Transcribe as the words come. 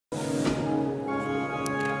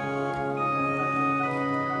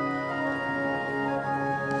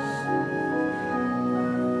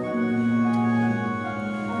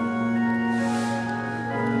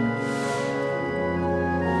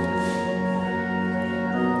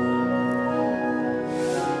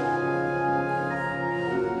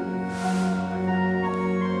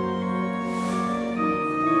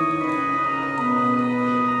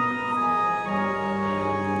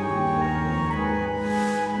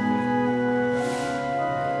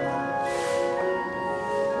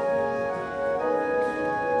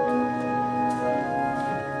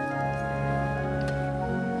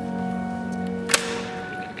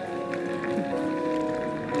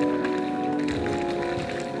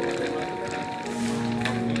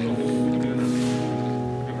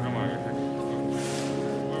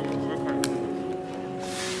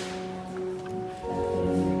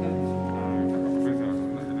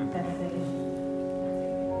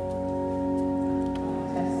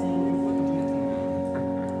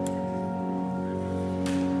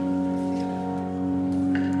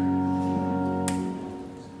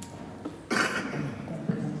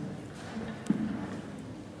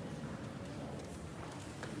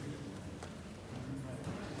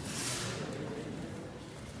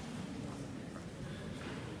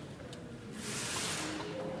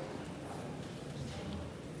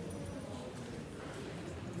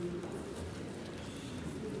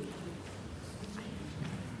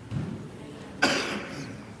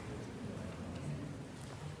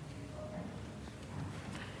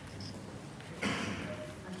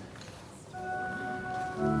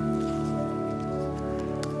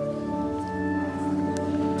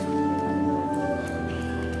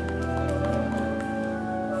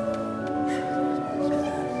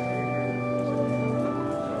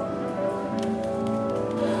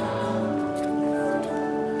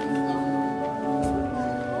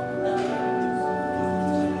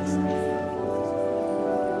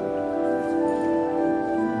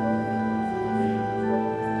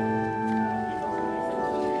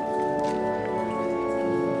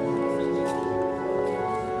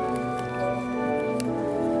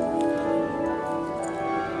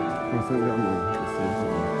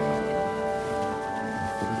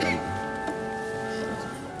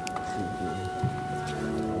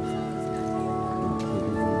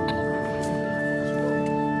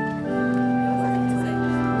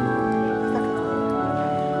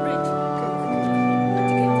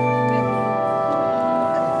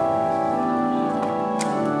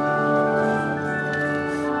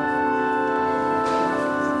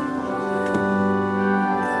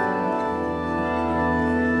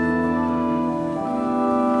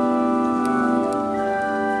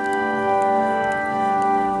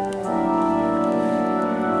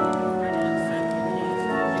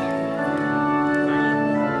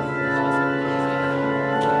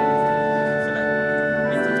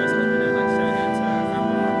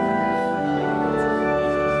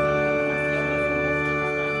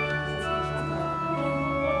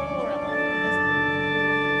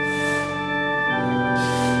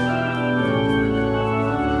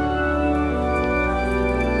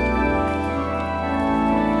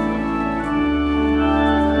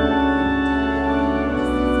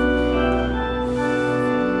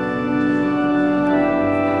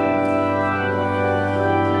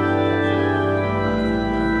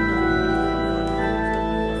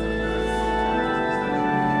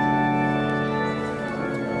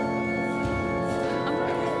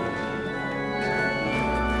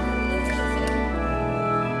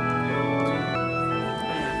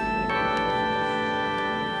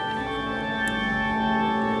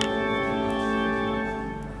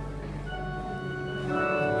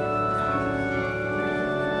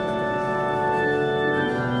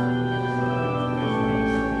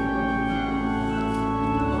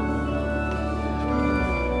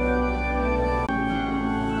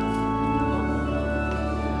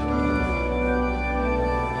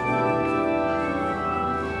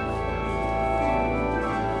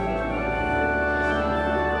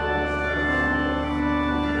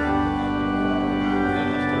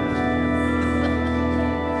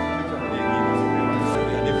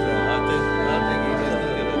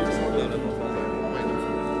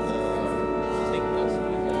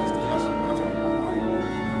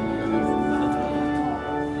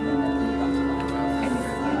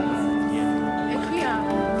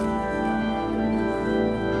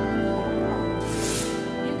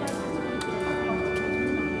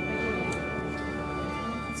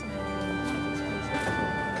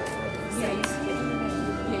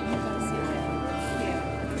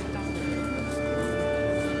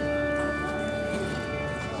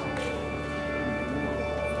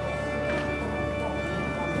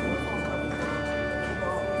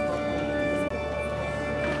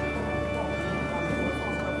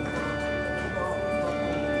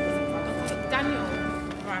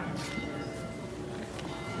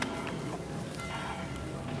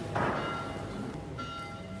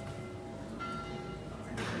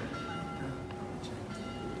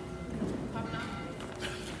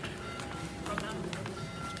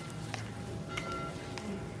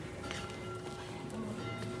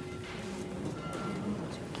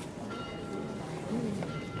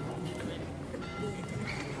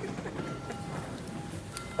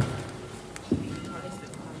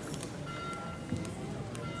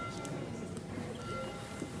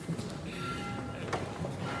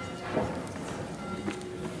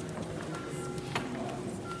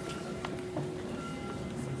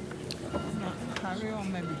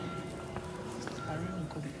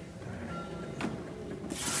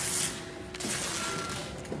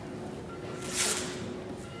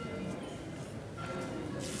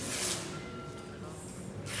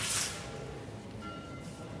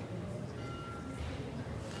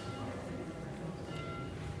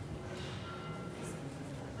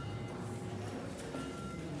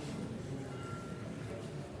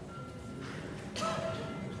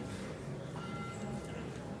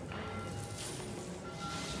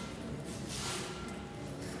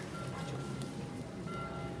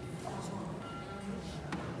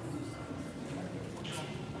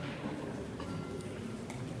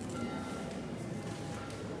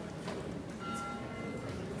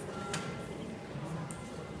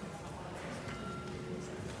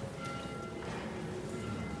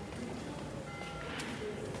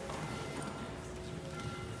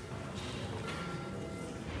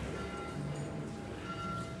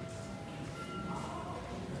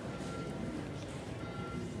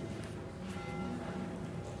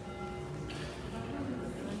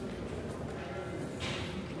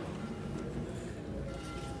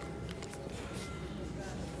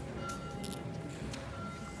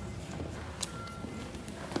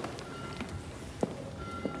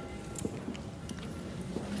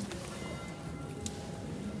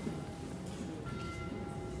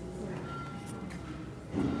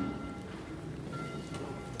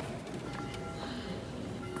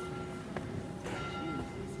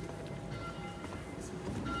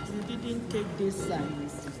take this side.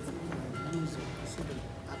 Use it. See the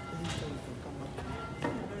application will come up.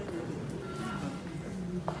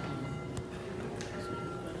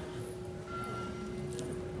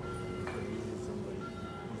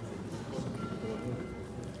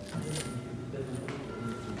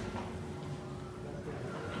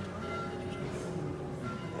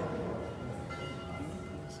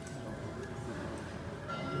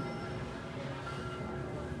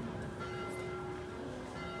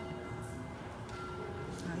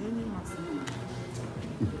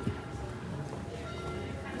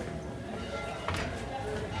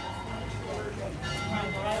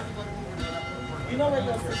 You know where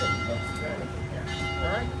you're sitting?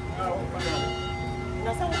 Alright?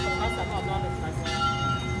 Nasei was from Nasei, no, not as Nasei.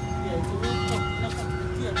 Yeah, you will come.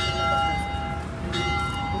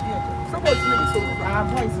 Somebody's making so our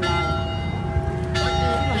voice line.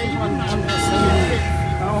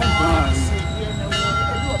 Oh, God.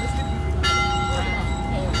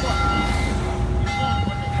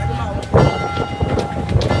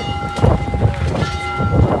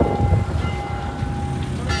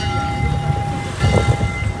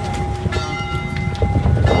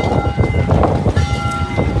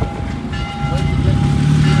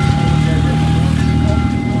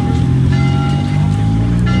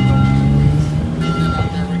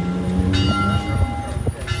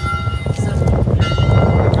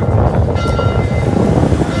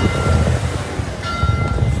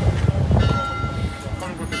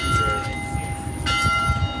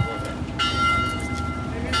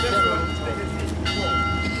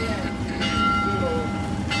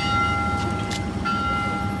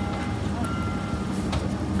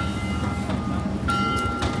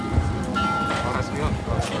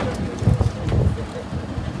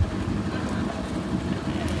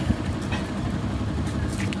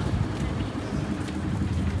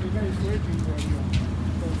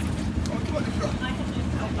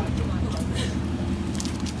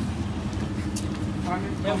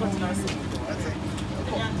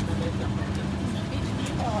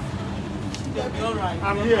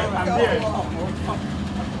 I'm here.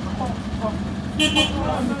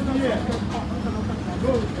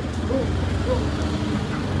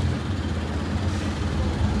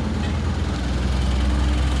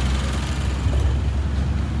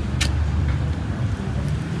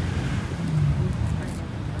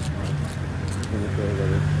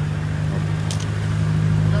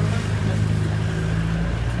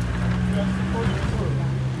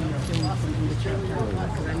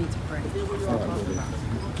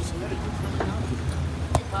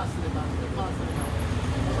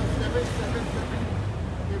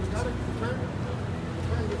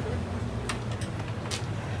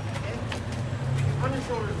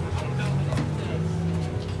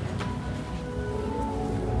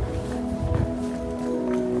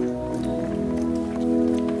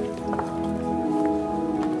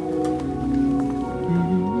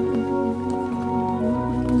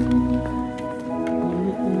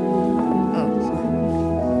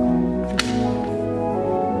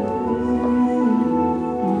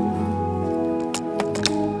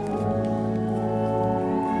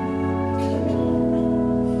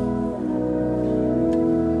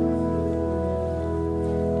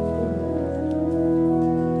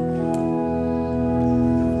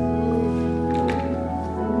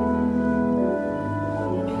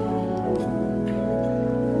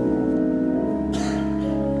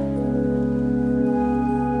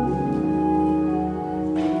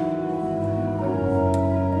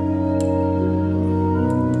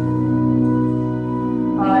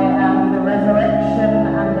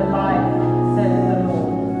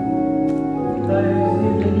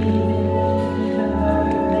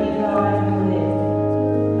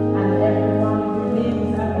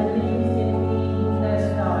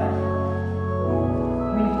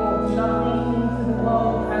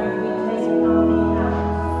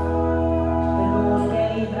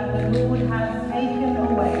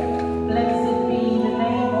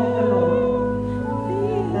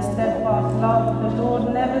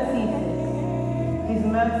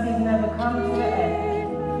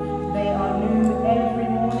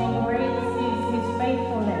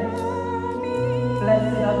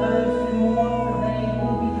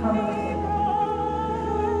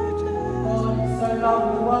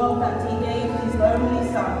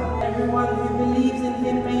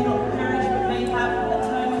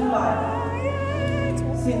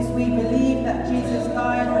 Since we believe that Jesus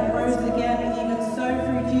died and rose again, even so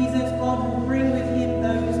through Jesus, God will bring with him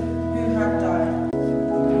those who have died.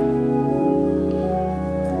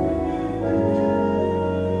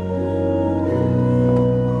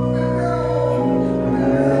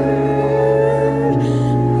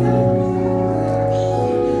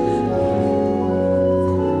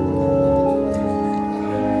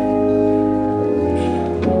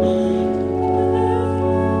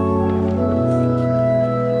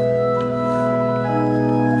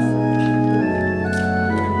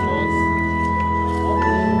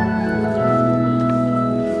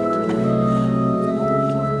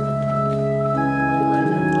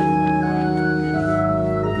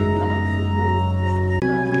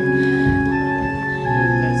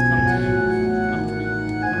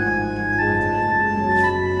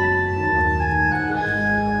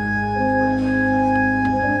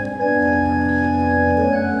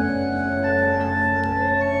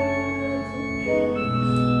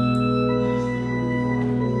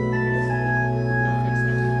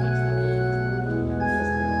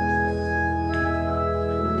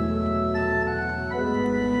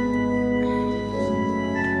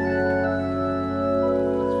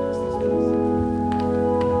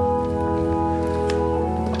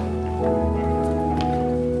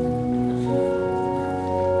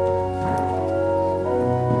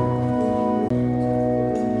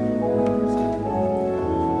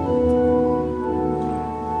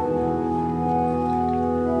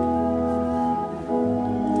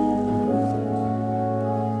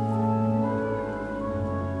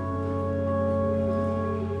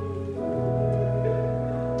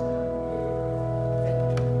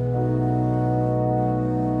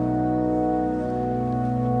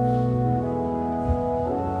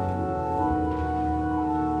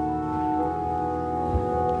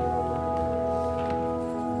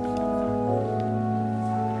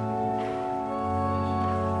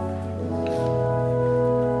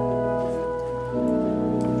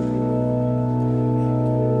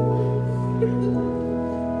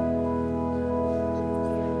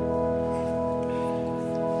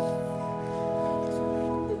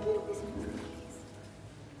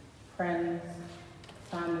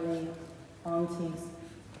 aunties,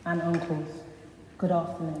 and uncles, good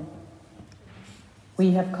afternoon.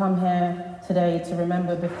 We have come here today to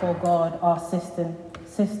remember before God our sister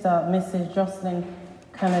Mrs. Joyceline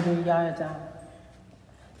Konadu Yiadom,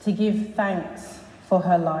 to give thanks for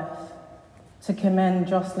her life, to commend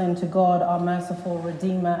Joyceline to God, our merciful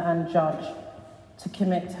Redeemer and Judge, to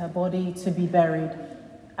commit her body to be buried,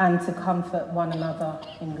 and to comfort one another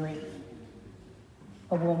in grief.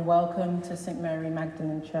 A warm welcome to St. Mary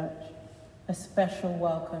Magdalene Church. A special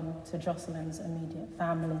welcome to Joyceline's immediate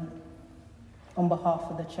family. On behalf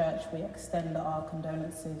of the church, we extend our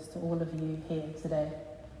condolences to all of you here today.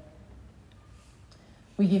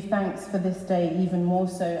 We give thanks for this day even more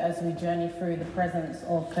so as we journey through the presence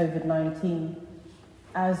of COVID-19.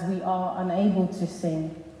 As we are unable to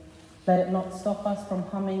sing, let it not stop us from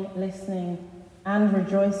humming, listening, and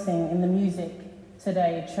rejoicing in the music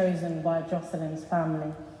today chosen by Joyceline's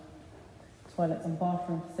family. Toilets and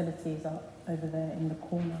bathroom facilities are over there in the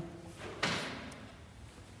corner.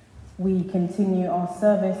 We continue our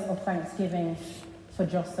service of thanksgiving for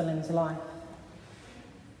Joyceline's life.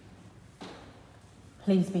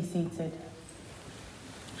 Please be seated.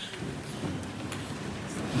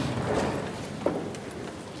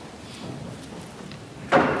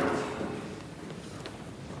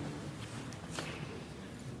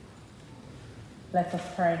 Let us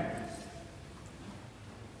pray.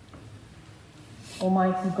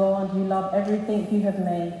 Almighty God, you love everything you have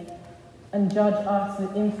made and judge us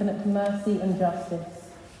with infinite mercy and justice.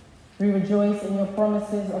 We rejoice in your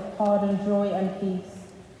promises of pardon, joy, and peace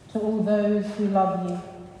to all those who love you.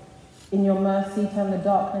 In your mercy, turn the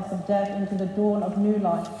darkness of death into the dawn of new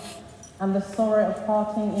life, and the sorrow of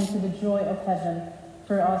parting into the joy of heaven,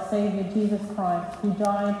 through our Saviour Jesus Christ, who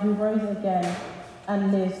died, who rose again,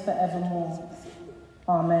 and lives forevermore.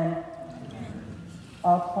 Amen.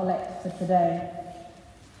 Our collect for today.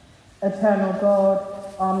 Eternal God,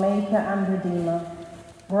 our Maker and Redeemer,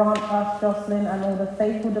 grant us, Joyceline, and all the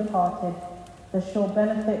faithful departed, the sure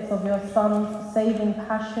benefits of your Son's saving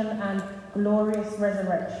passion and glorious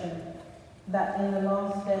resurrection, that in the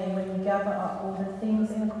last day, when you gather up all the things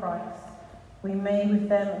in Christ, we may with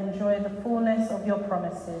them enjoy the fullness of your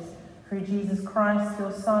promises, through Jesus Christ,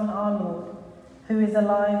 your Son, our Lord, who is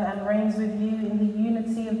alive and reigns with you in the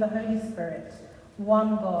unity of the Holy Spirit,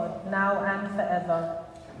 one God, now and forever.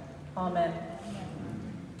 Amen.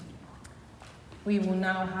 We will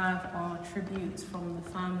now have our tributes from the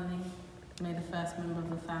family. May the first member of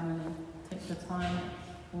the family take the time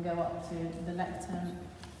and go up to the lectern.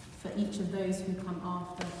 For each of those who come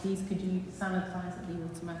after, please could you sanitize at the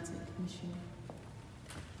automatic machine.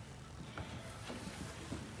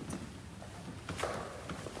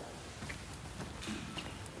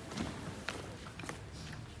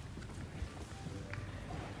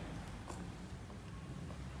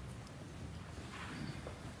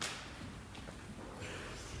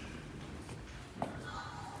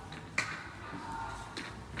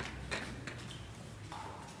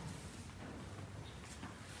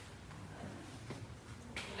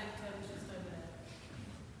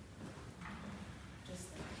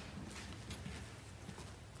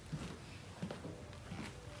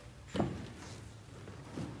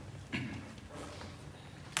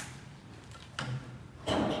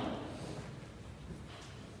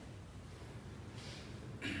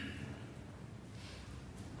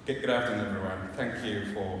 Good afternoon, everyone. Thank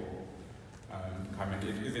you for coming.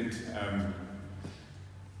 It isn't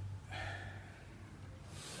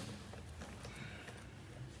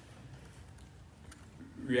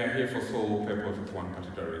we are here for sole purpose of one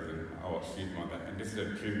particular reason, our sweet mother, and this is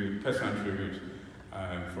a tribute, personal tribute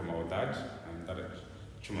from our dad, and that is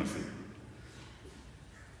Chumasi.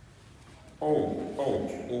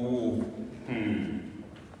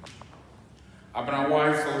 I've been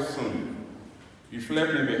away so soon. You've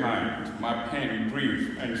left me behind. My pain,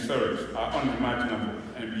 grief, and sorrows are unimaginable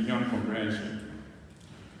and beyond comprehension.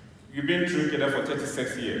 You've been together for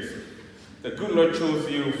 36 years. The good Lord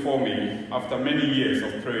chose you for me after many years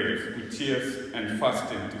of prayers, with tears and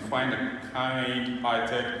fasting, to find a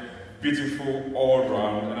kind-hearted, beautiful,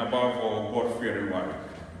 all-round, and above all, God-fearing wife.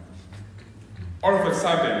 All of a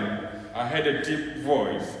sudden, I heard a deep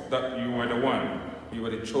voice that you were the one, you were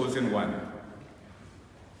the chosen one.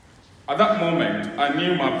 At that moment, I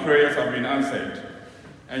knew my prayers had been answered,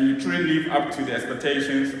 and you truly live up to the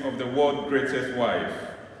expectations of the world's greatest wife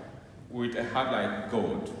with a heart like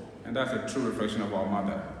gold, and that's a true reflection of our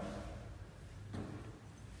mother.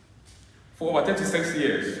 For over 36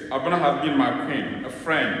 years, Abana has been my queen, a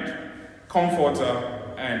friend,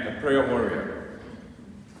 comforter, and a prayer warrior.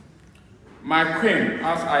 My queen,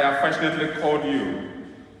 as I affectionately called you,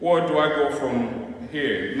 where do I go from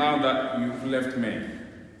here now that you've left me?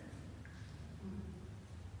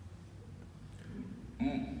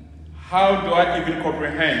 How do I even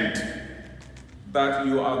comprehend that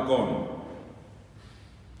you are gone?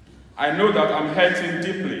 I know that I'm hurting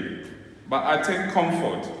deeply, but I take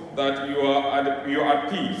comfort that you are at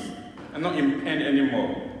peace and not in pain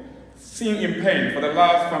anymore. Seeing in pain for the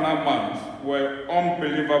last final months were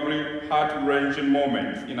unbelievably heart-wrenching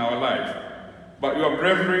moments in our lives, but your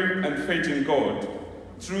bravery and faith in God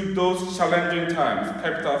through those challenging times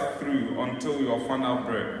kept us through until your final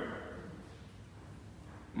breath.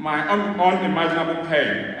 My unimaginable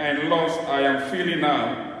pain and loss I am feeling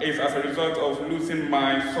now is as a result of losing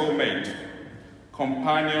my soulmate,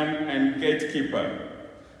 companion, and gatekeeper.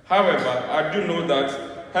 However, I do know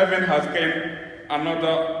that heaven has gained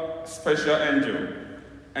another special angel,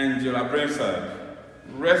 Angel Abrensa.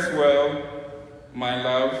 Rest well, my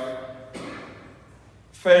love.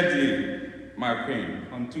 Thirdly, my queen,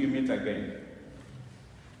 until you meet again.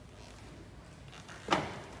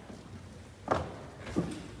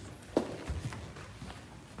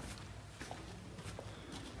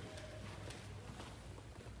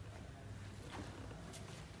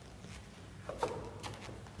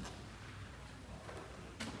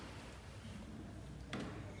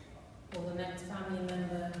 Will the next family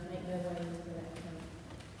member make their way to the lectern?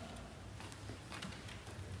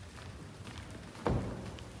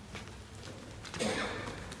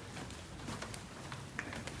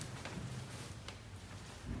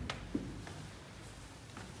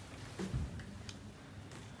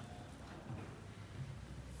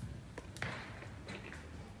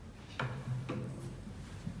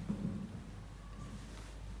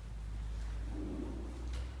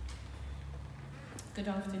 Good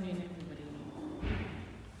afternoon, everybody.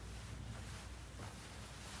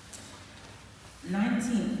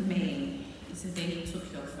 19th May is the day you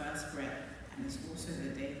took your first breath, and it's also the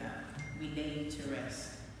day that we lay you to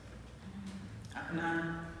rest.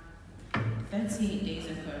 Now, 38 days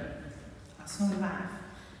ago, I saw life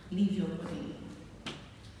leave your body.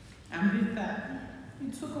 And with that,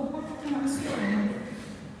 you took a walk of my soul.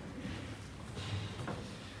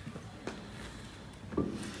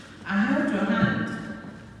 I held your hand.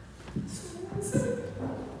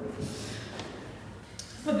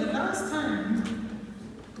 For the last time,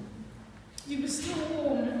 you were still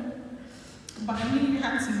warm, but I knew you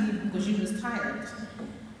had to leave because you was tired.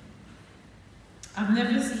 I've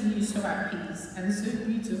never seen you so at peace and so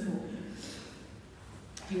beautiful.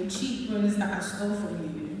 Your cheekbones that I stole from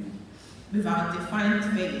you, with our defined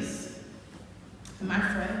face, my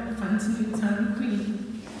forever Fantinitang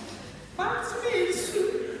queen. Back to me,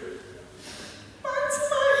 Sue. Back to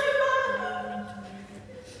my Hima.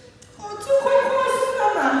 Oh,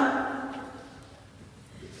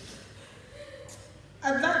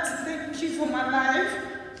 I'd like to thank you for my life,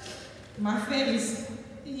 my face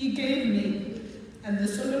you gave me, and the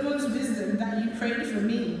Solomon's wisdom that you prayed for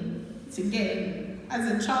me to gain. As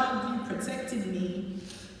a child, you protected me,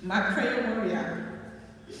 my prayer warrior,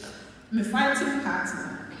 my fighting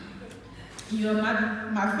partner. You are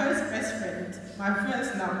my first best friend, my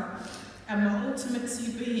first love, and my ultimate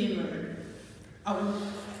superhero. I will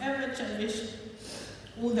forever cherish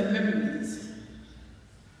all the memories.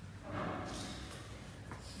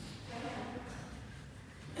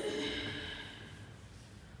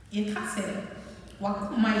 You can't say,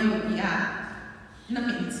 Wakuma Yobia,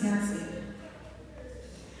 Namintiase.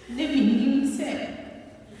 Living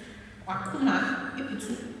said, Wakuma,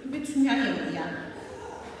 Ibitunya Yobia.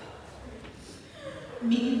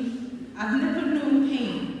 Me, I've never known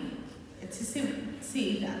pain. It's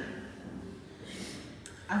say that.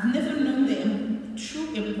 I've never known the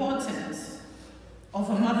true importance of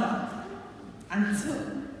a mother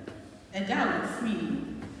until a dad will free me.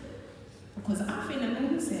 Because I feel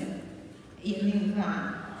alone said, a mean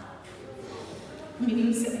one.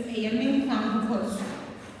 Meaning, say, a mean one because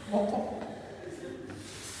walk up.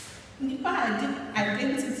 Nipa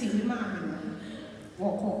identity in my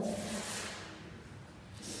walk up.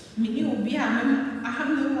 Meaning, will be I have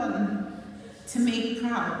no one to make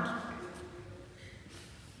proud.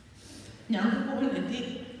 Now, go on the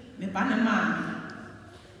day, me banner man.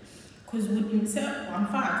 Because when you say, I'm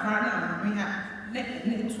far crying, we have let to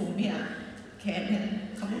me.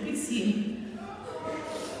 Can't come up and see.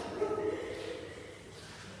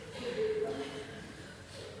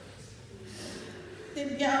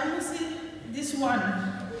 This one,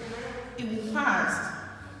 it will pass.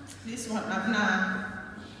 This one, I've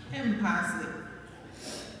not passed it.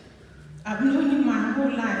 I've known you my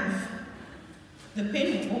whole life. The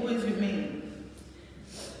pain will always remain.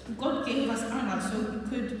 God gave us armor so we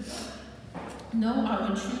could know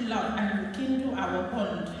our true love and rekindle our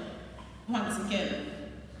bond once again.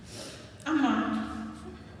 Amma,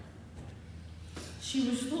 she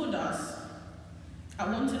restored us. I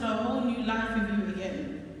wanted a whole new life with you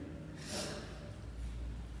again.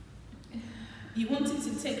 You wanted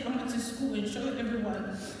to take Amma to school and show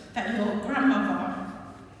everyone that you're a grandmother.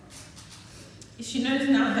 She knows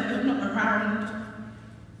now that you're not around.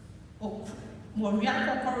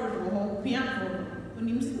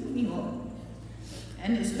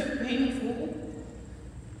 And it's so painful.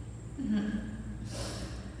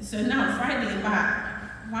 So now Friday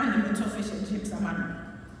back, wine with fish and chips, man.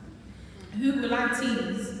 Who will I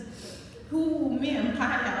tease? Who will me and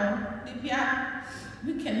Paya?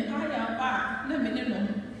 We can Paya back. No, no.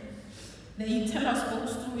 Then you tell us old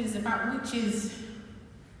stories about witches.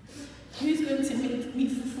 Who's going to make me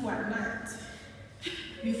fufu at night?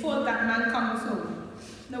 Before that man comes home.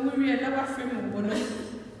 No, we really never frame of no.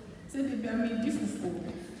 Say they be me fufu.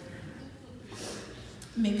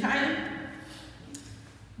 Mekai.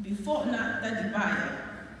 Before that, daddy buy.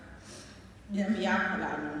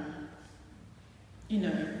 You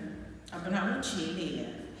know, I've been out with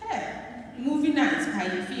hey, movie nights, how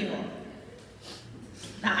you feel?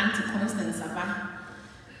 Now, Auntie Constance,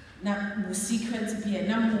 now, no secret be a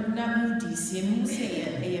na moody, say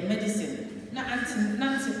a medicine. Now, Auntie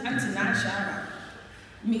Nasha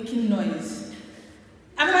making noise.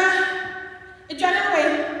 Amma, it's running away.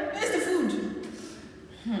 Where's the food?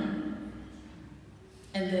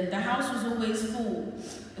 And then the house was always full.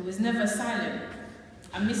 It was never silent.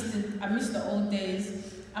 I missed the old days.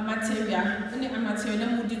 Amateria, when amateria, no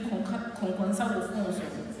moody conconsa with phones.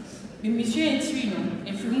 Monsieur and Trino,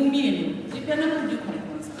 if you move in, if you're not moody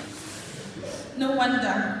conconsa. No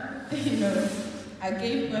wonder, you know, I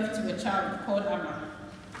gave birth to a child called Amma.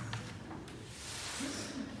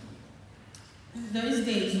 Those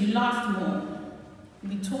days, you laughed more.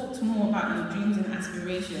 We talked more about your dreams and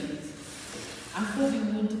aspirations. I thought we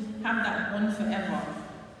would have that bond forever,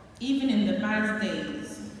 even in the bad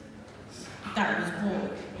days that was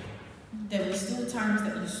brought. There were still times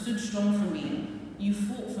that you stood strong for me, you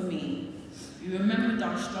fought for me, you remembered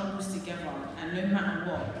our struggles together, and no matter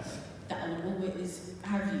what, that I would always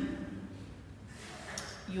have you.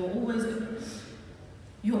 You're always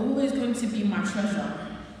going to be my treasure,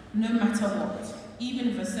 no matter what. Even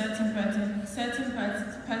if a certain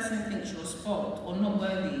person thinks you're spoiled or not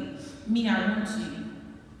worthy, me, I want you.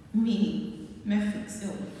 Me, fix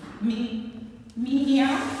ill. Me,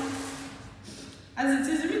 yeah. As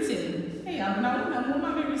it is written, hey, I'm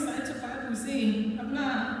not recite the Bible saying,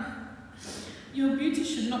 your beauty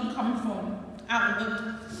should not come from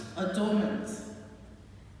outward adornments,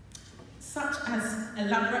 such as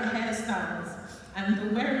elaborate hairstyles and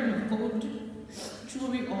the wearing of gold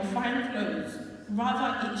jewelry or fine clothes.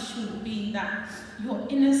 Rather, it should be that your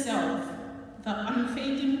inner self, the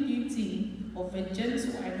unfading beauty of a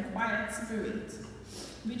gentle and quiet spirit,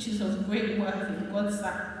 which is of great worth in God's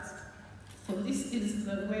sight. For this is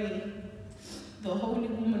the way the holy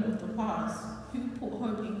women of the past, who put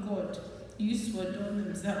hope in God, used to adorn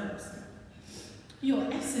themselves.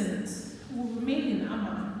 Your essence will remain in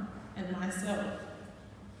Amma and myself.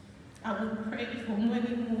 I will pray for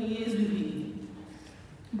many more years with you.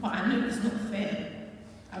 But I know it's not fair.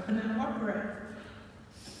 I've been an opera.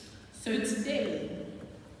 So today,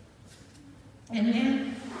 and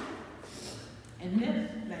then,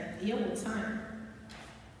 like the old time,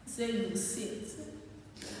 say you will sit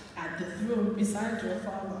at the throne beside your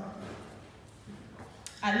father.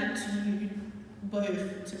 I look to you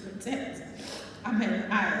both to protect.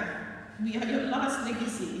 We are your last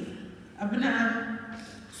legacy. Abna,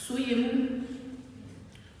 Suyemu,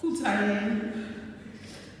 Kutaye.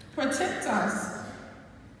 Protect us.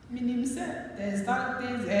 Minim said, there's dark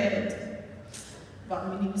days ahead. But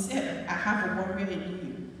Minim said, I have a warrior in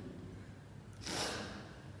you.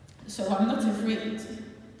 So I'm not afraid.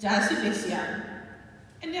 Jasi Besia.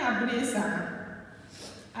 And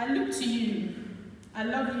I look to you. I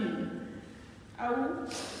love you. I will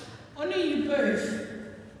honor you both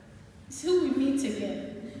till we meet again.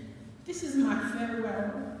 This is my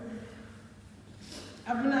farewell.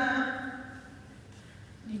 Abuna.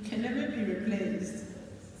 You can never be replaced.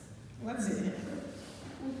 What's it?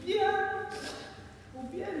 Ubia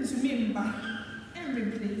Zumimba and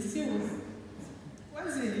replace you.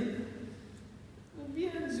 What's it?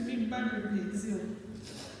 Ubia Zumimba replace you.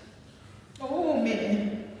 Oh,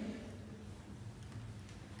 man.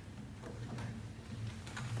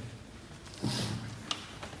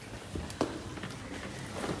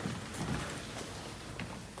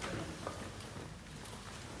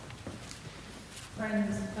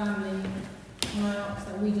 Friends, family, can I ask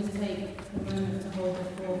that we just take a moment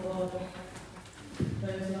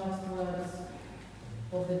those last words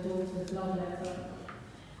of the daughter's love letter.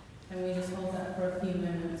 And we just hold that for a few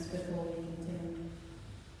moments before we continue.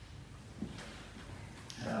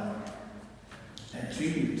 A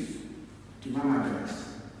tribute to Mama Joyce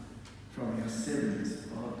from your siblings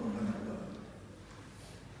all over the world.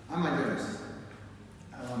 Mama Joyce,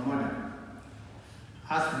 our mother,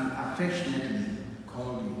 as we affectionately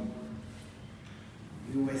call you,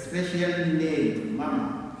 you were specially named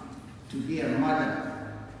Mama to be a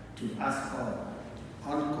mother to us all,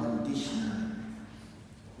 unconditionally.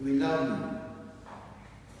 We love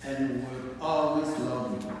you and will always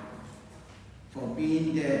love you for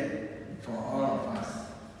being there for all of us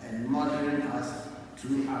and mothering us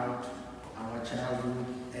throughout our childhood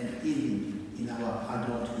and even in our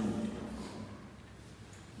adulthood.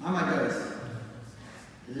 Mama Joyce,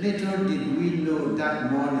 little did we know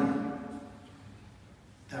that morning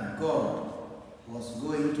that God was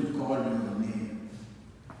going to call you your name.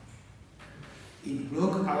 It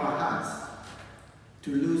broke our hearts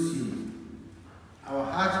to lose you. Our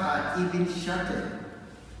hearts are even shattered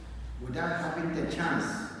without having the chance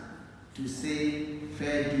to say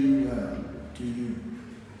fare thee well to you.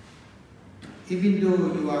 Even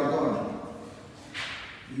though you are gone,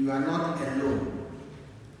 you are not alone,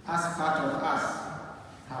 as part of us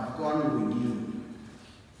have gone with you.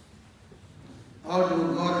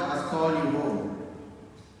 Although God has called you home,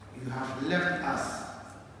 you have left us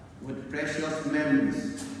with precious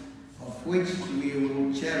memories of which we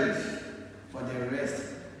will cherish for the rest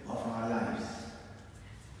of our lives.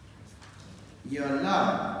 Your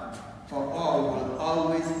love for all will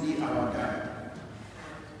always be our guide.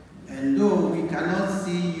 And though we cannot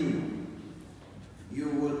see you, you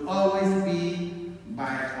will always be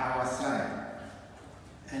by our side.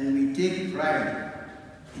 And we take pride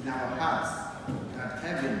in our hearts that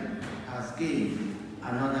heaven has gained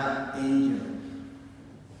another angel.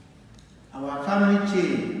 Our family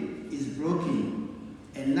chain is broken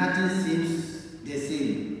and nothing seems the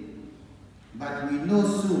same. But we know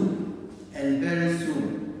soon, and very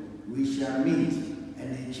soon, we shall meet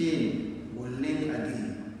and the chain will link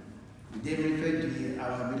again. They refer to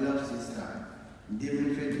our beloved sister. They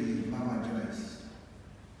refer to Mama Joyce.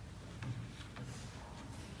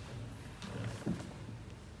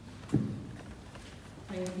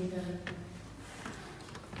 Thank you, Dan.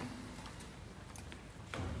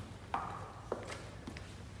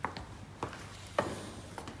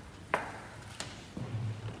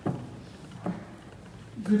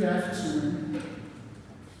 Good afternoon,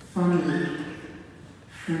 family,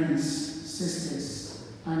 friends,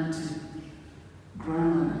 sisters, auntie,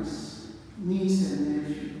 grandmothers, niece and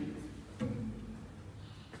nephew.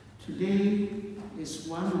 Today is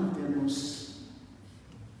one of the most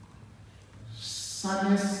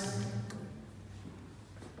saddest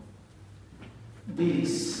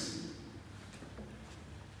days.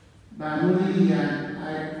 But I'm only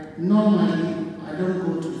here. Normally I don't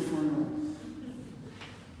go to funeral.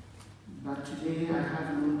 But today I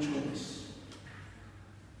have no choice.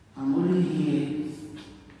 I'm only here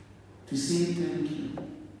to say thank you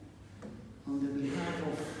on the behalf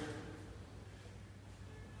of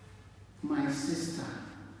my sister,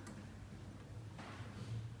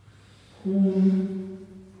 whom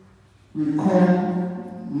we call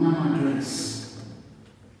Mama Joyce.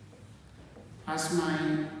 As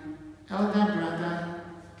my elder brother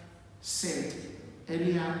said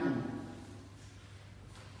earlier on,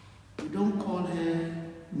 we don't call her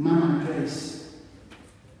Mama Joyce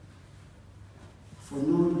for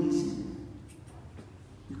no reason.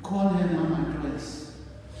 We call her Mama Joyce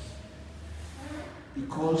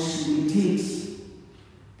because she imitates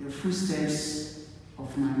the footsteps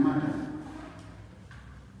of my mother.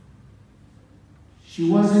 She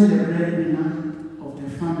wasn't the breadwinner of the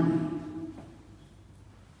family.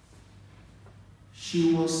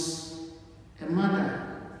 She was a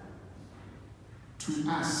mother to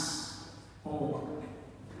us all,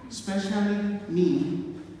 especially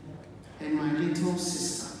me and my little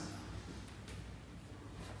sister,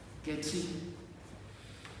 Getty.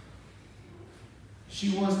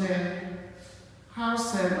 She was the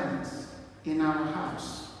house servant in our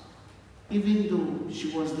house, even though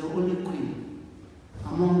she was the only queen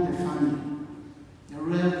among the family, the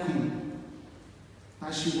royal queen,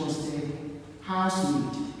 but she was the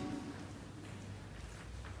housemaid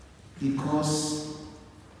because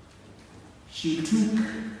she took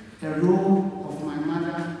the role of my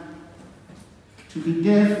mother to be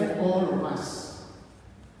there for all of us.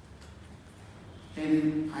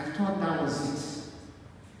 And I thought that was it.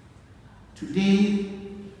 Today,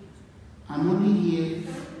 I'm only here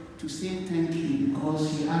to say thank you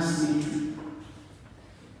because she asked me to.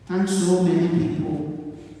 Thank so many people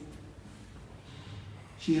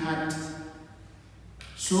She had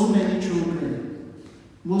so many children.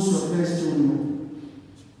 Most of us don't know.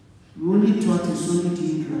 We only thought it's only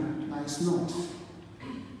Tidra, but it's not.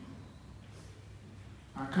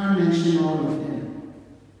 I can't mention all of them.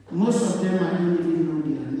 Most of them I don't even know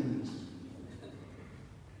their names.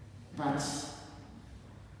 But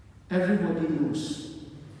everybody knows.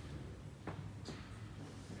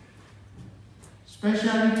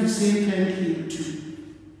 Especially to say thank you to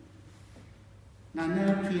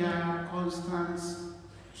Nana, Pia, Constance,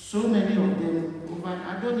 so many of them, over,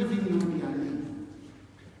 I don't even know their name.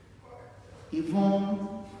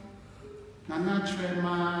 Yvonne, Nana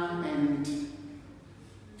Trema, and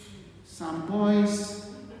some boys,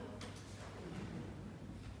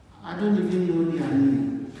 I don't even know their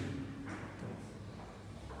name.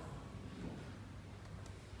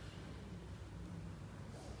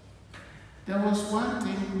 There was one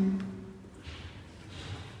thing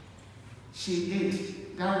she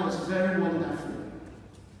did that was very wonderful.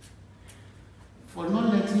 For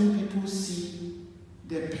not letting people see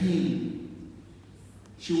the pain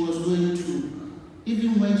she was going through.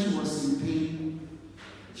 Even when she was in pain,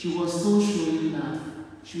 she was still showing love.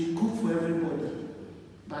 She would cook for everybody,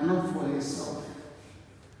 but not for herself.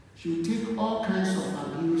 She would take all kinds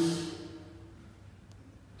of abuse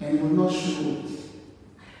and would not show it.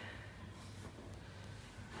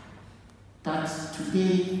 But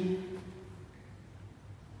today,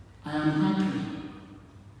 I am happy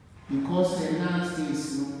because her last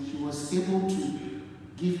days, she was able to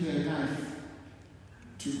give her life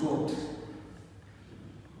to God.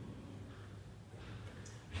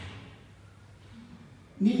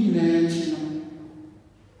 Nini na yanchi no,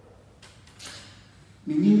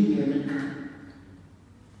 minimbi ya meka.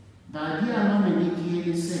 Baadi ama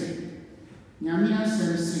meniki say, nyamia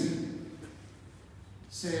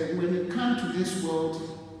say, when you come to this world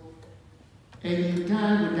and you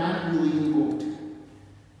die without knowing God,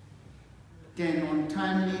 then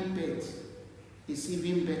untimely death is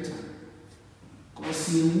even better.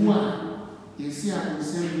 Because you are, you see, I will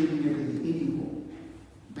send you anymore.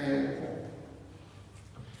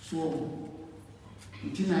 So,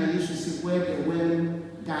 until I used to say, where the well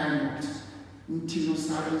die not, until you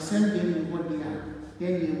send them what they are,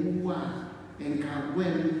 then you are, and can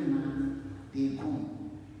well they go.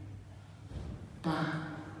 But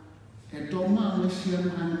a doma was your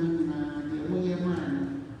man, the way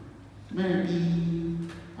man, maybe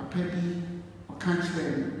a peppy or country,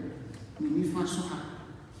 Minifa Soha.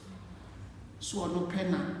 So, no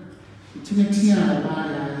penna, intimate or by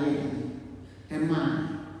a man.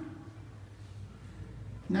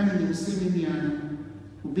 Nami ni msemiano,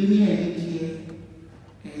 ubeni ya hikie,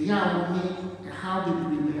 ya wame, how the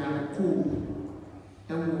baby are cool,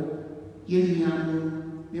 ewo, yeni yamu,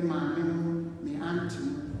 me maamemu, me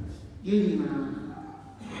auntie, yeni na,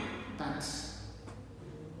 but,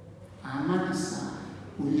 amadisa,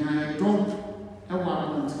 unya dog, ewa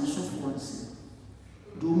want and so forth,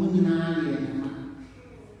 domina yenema.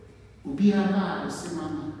 Ubi aba, say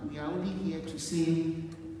mama, we are only here to say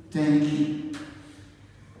thank you.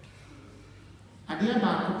 Adia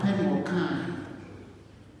ba kopeni okan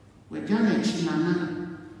we jana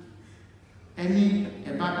chinana any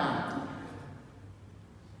ebaba.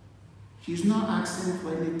 She's not asking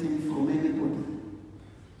for anything from anybody.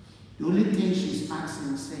 The only thing she's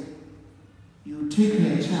asking is say, you take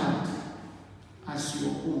her child as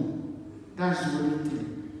your own. That's the only thing.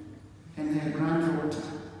 And her granddaughter.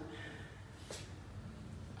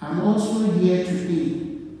 I'm also here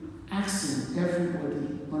today asking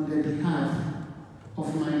everybody on their behalf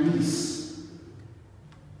of my niece.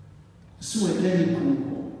 So again,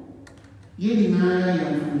 Yeni Naya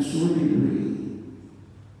Yam so degree.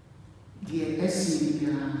 Dear Essie,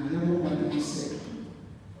 Yamu said,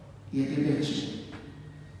 Yedebechi.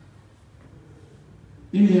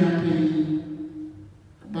 Mimia Penny,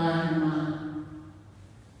 Bahama,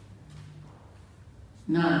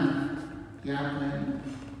 Nana, Yaman,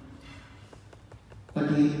 but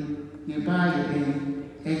the nearby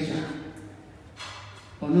Asia.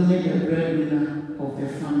 Only the breadwinner of the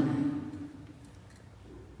family.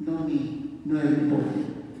 No me, no anybody.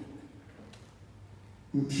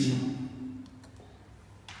 Until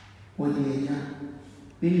what they are,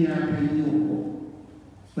 many are penny.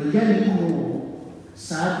 But Yanni,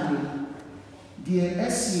 sadly, dear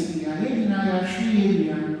Essie, the Ayana,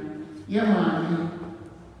 Shia, Yamani,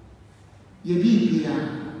 Yabibia,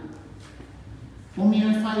 Mommy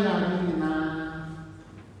and fire,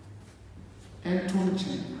 and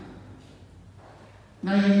Tonchen.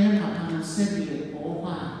 Na yenye papa said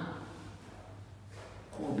owa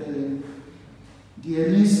Kobele. The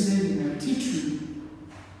Nasei in a teacher,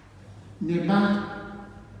 Neba,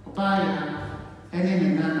 Obaya, any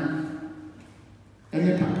nana,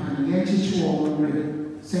 any papa, any teacher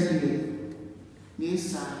or said,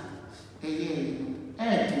 Nisa, a year,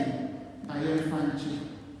 by your fancy.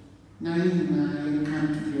 Now you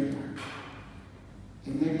come together.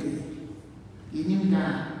 And then, you knew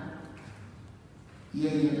that.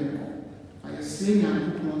 By a sling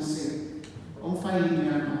and put one say, on fire in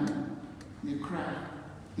your man, the cry,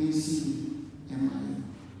 in sea, and money.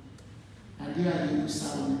 I dare you to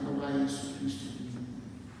sound the Hawaii supposed to be.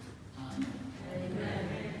 Amen.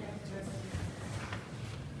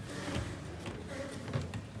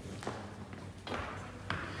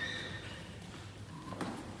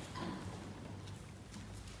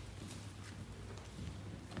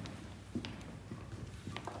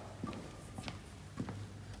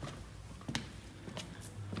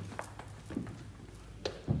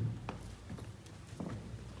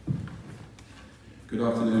 Good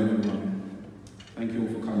afternoon, everyone. Thank you all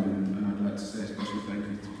for coming, and I'd like to say a special thank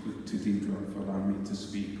you to Deidre for allowing me to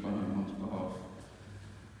speak on her mom's behalf.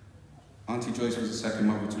 Auntie Joyce was a second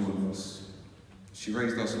mother to all of us. She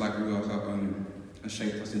raised us like we were her own and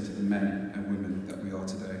shaped us into the men and women that we are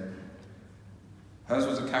today. Hers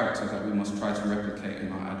was a character that we must try to replicate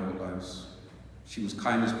in our adult lives. She was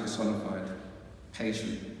kindness personified,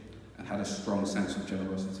 patient, and had a strong sense of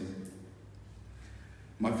generosity.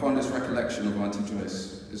 My fondest recollection of Auntie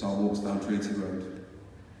Joyce is our walks down Trinity Road.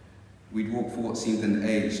 We'd walk for what seemed an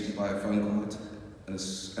age to buy a phone card and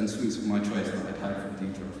sweets of my choice that I'd had from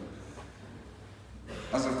Deidre.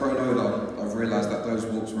 As I've grown older, I've realised that those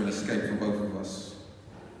walks were an escape for both of us.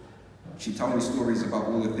 She'd tell me stories about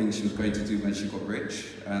all the things she was going to do when she got rich,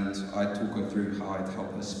 and I'd talk her through how I'd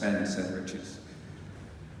help her spend said riches.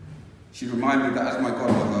 She'd remind me that as my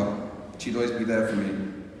godmother, she'd always be there for me,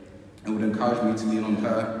 and would encourage me to lean on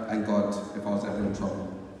her and God if I was ever in trouble.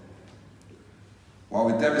 While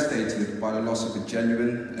we're devastated by the loss of a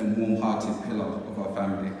genuine and warm-hearted pillar of our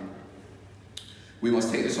family, we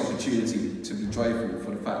must take this opportunity to be joyful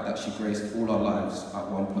for the fact that she graced all our lives at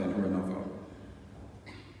one point or another.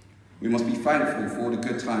 We must be thankful for all the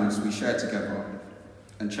good times we shared together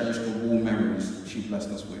and cherish the warm memories she blessed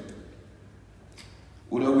us with.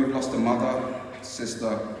 Although we've lost a mother,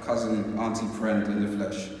 sister, cousin, auntie, friend in the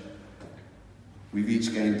flesh, we've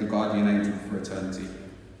each gained the guardian angel for eternity.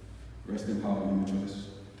 Rest in power, Mama Joyce.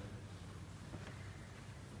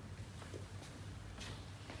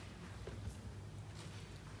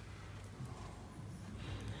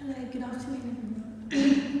 Hello, good afternoon,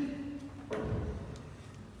 everyone.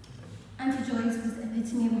 Auntie Joyce was the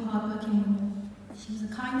epitome of a hard-working woman. She was a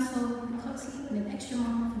kind soul who could sleep with an extra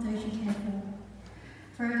mom for those she cared for.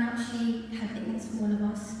 Growing up, she had nicknames for all of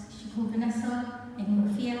us. She called Vanessa,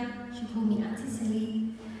 Fia, she called me Auntie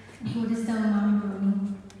Silly, and called Estelle Mami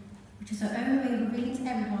Brony, which is her own way of revealing to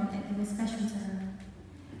everyone that they were special to her.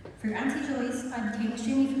 Through Auntie Joyce, I became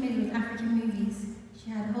extremely familiar with African movies. She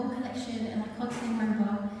had a whole collection, and I constantly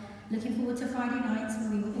remember looking forward to Friday nights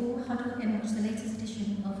when we would all huddle and watch the latest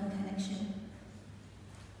edition of her collection.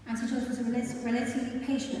 Auntie Joyce was a relatively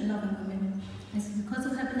patient and loving woman, and it's because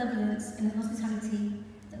of her benevolence and her hospitality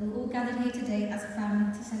that we're all gathered here today as a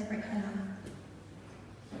family to celebrate her life.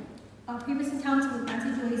 Our previous encounter with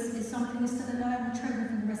Auntie Joyce is something we still alive and treasure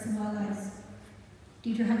for the rest of our lives.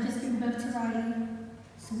 Deidre had just given birth to Riley,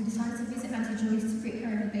 so we decided to visit Auntie Joyce to greet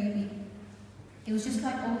her and the baby. It was just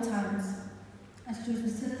like old times. Auntie Joyce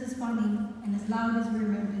was still as funny and as loud as we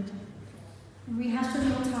remembered. We rehashed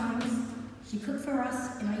the old times, she cooked for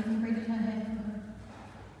us, and I even braided her hair for her.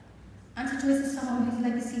 Auntie Joyce is someone whose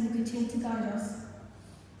legacy will continue to guide us.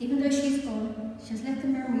 Even though she's gone, she has left the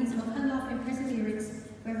memories of her love and perseverance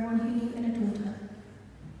for everyone who knew and adored her.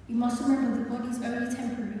 We must remember the body is only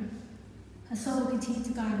temporary. Her soul will continue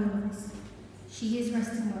to guide all of us. She is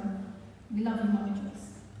resting well. We love you, Mama Joyce.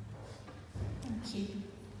 Thank you.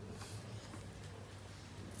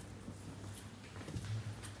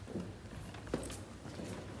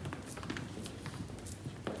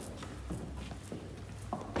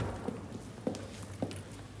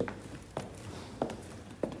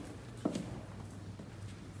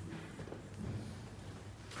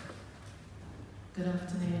 Good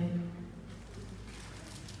afternoon.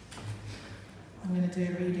 I'm going to do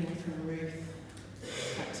a reading from Ruth,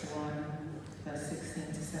 chapter 1, verse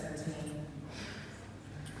 16 to 17.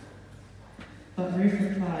 But Ruth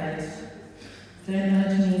replied, "Don't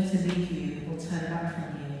urge me to leave you or turn back from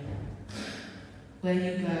you. Where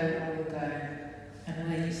you go, I will go, and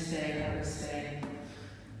where you stay, I will stay.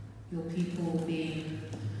 Your people will be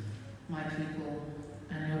my people,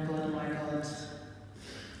 and your God my God.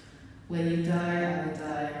 Where you die, I will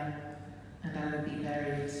die, and I will be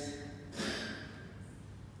buried.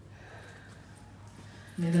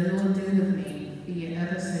 May the Lord deal with me, be it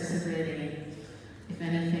ever so severely, if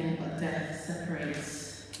anything but death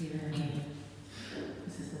separates you and me.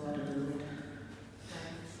 This is the word of the Lord.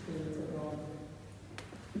 Thanks be to God.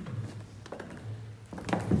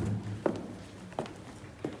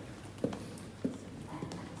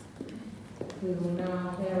 We will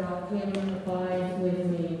now hear our hymn, Abide With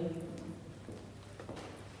Me.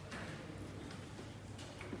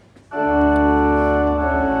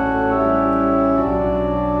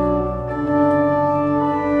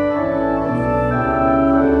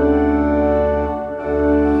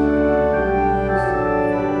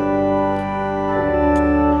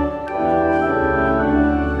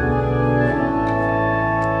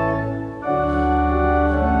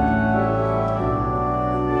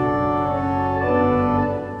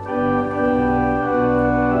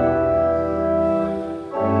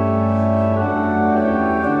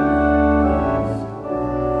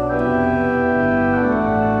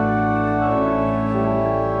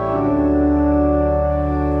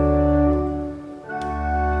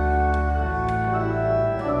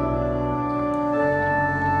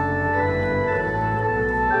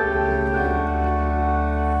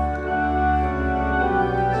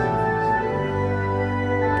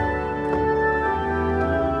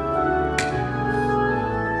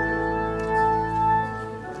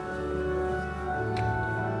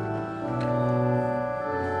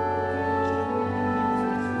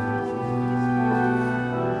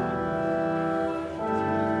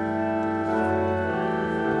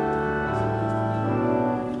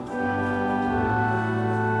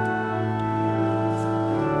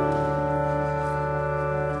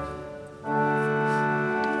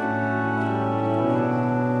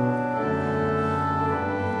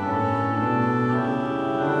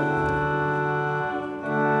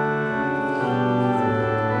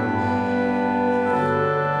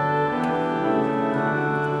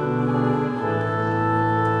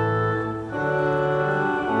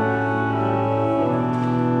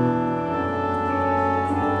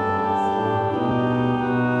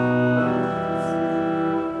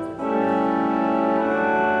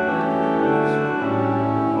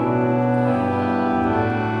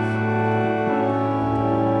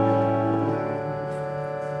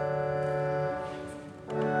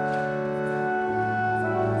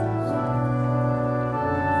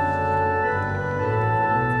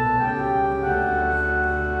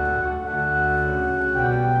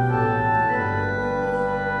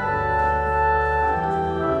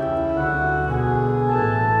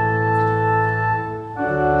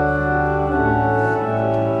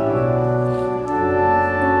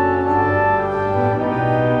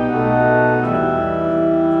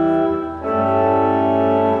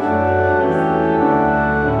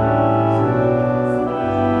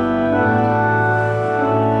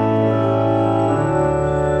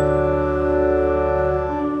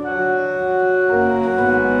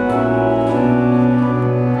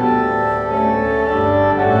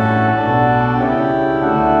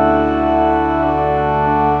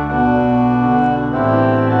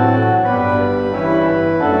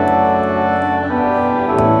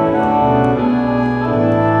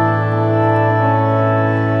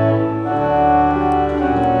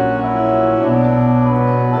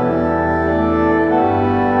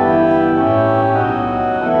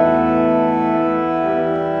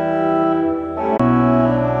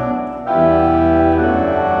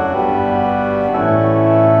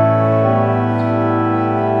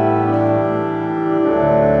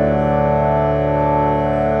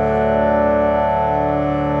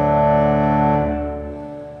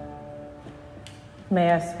 May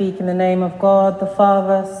I speak in the name of God, the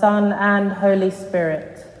Father, Son, and Holy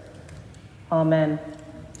Spirit. Amen.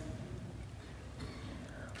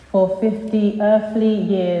 For 50 earthly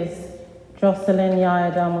years, Joyceline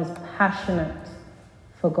Yiadom was passionate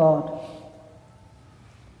for God.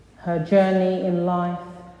 Her journey in life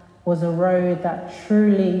was a road that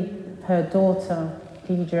truly her daughter,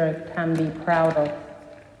 Deidre, can be proud of.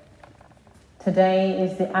 Today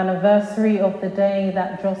is the anniversary of the day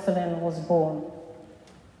that Joyceline was born.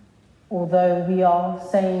 Although we are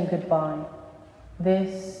saying goodbye,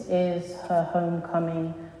 this is her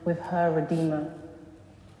homecoming with her Redeemer.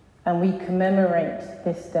 And we commemorate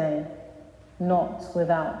this day, not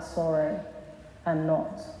without sorrow and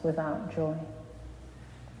not without joy.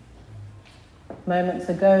 Moments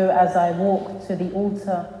ago, as I walked to the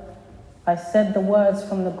altar, I said the words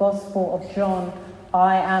from the Gospel of John,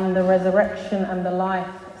 "I am the resurrection and the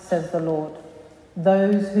life," says the Lord.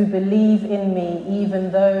 "Those who believe in me,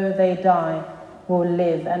 even though they die, will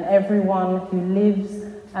live, and everyone who lives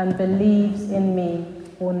and believes in me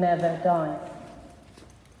will never die."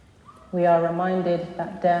 we are reminded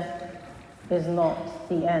that death is not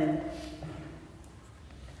the end.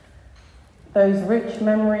 Those rich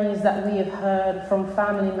memories that we have heard from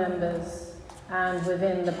family members and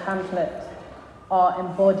within the pamphlet are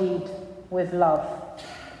embodied with love.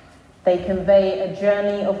 They convey a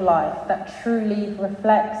journey of life that truly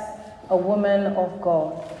reflects a woman of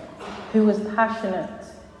God who was passionate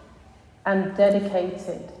and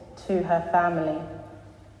dedicated to her family,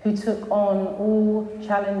 who took on all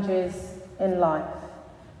challenges in life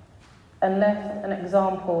and left an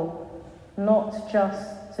example not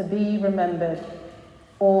just to be remembered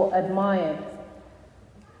or admired,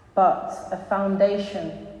 but a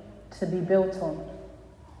foundation to be built on.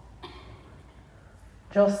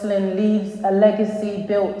 Joyceline leaves a legacy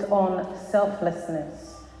built on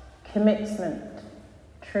selflessness, commitment,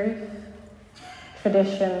 truth,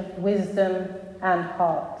 tradition, wisdom, and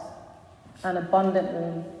heart, an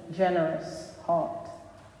abundantly generous heart.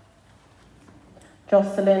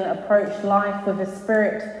 Joyceline approached life with a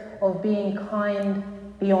spirit of being kind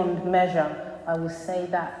beyond measure. I will say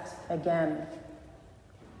that again.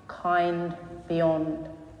 Kind beyond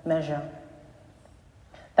measure.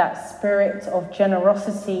 That spirit of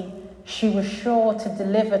generosity she was sure to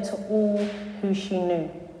deliver to all who she knew.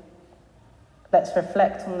 Let's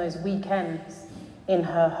reflect on those weekends in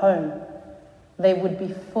her home. They would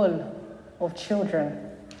be full of children.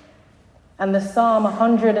 And the Psalm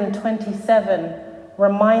 127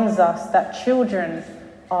 reminds us that children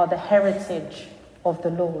are the heritage of the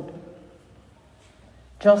Lord.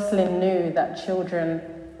 Joyceline knew that children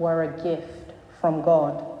were a gift from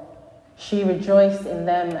God. She rejoiced in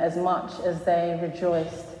them as much as they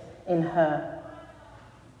rejoiced in her.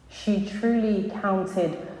 She truly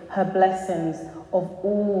counted her blessings of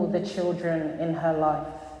all the children in her life.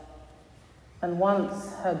 And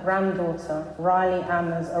once her granddaughter, Riley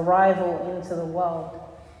Ammer's arrival into the world,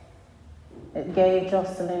 it gave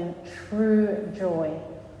Joyceline true joy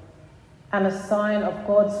and a sign of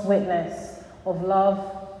God's witness of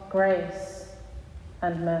love, grace,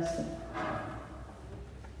 and mercy.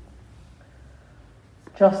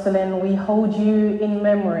 Joyceline, we hold you in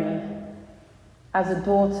memory as a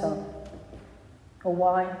daughter, a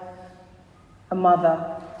wife, a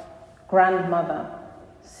mother, grandmother,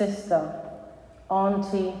 sister,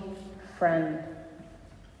 auntie, friend,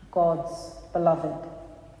 God's beloved.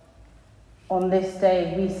 On this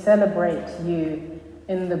day, we celebrate you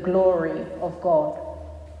in the glory of God.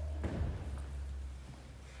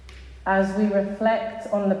 As we reflect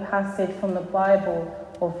on the passage from the Bible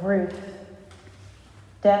of Ruth,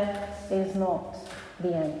 death is not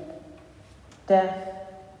the end. Death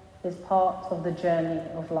is part of the journey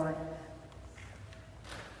of life.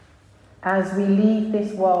 As we leave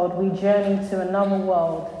this world, we journey to another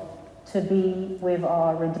world to be with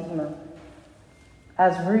our Redeemer.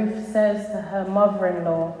 As Ruth says to her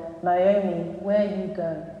mother-in-law, Naomi, where you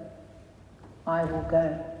go, I will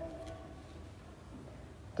go.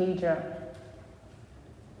 Deidre,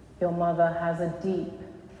 your mother has a deep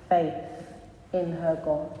faith in her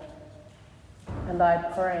God. And I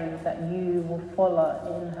pray that you will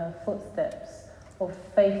follow in her footsteps of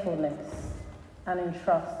faithfulness and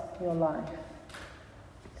entrust your life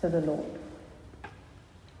to the Lord.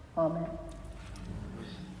 Amen.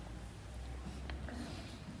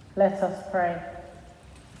 Let us pray.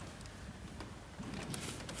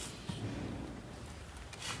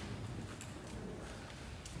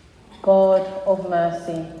 God of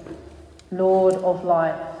mercy, Lord of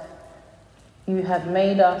life, you have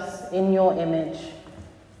made us in your image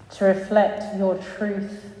to reflect your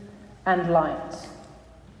truth and light.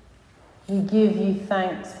 We give you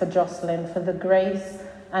thanks for Joyceline, for the grace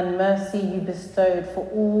and mercy you bestowed for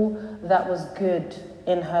all that was good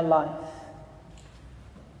in her life.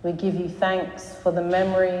 We give you thanks for the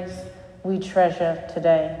memories we treasure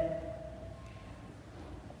today.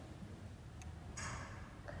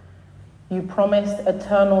 You promised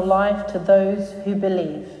eternal life to those who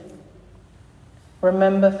believe.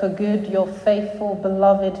 Remember for good your faithful,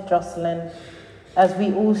 beloved Joyceline, as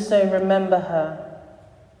we also remember her.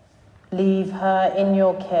 Leave her in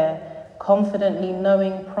your care, confidently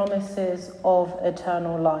knowing promises of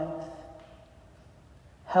eternal life.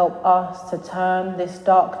 Help us to turn this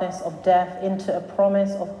darkness of death into a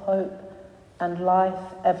promise of hope and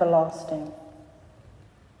life everlasting.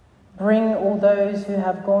 Bring all those who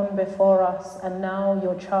have gone before us and now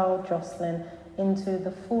your child Joyceline into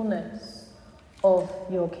the fullness of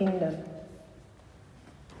your kingdom.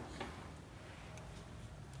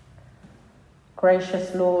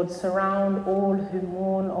 Gracious Lord, surround all who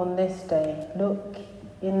mourn on this day. Look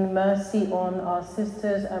in mercy on our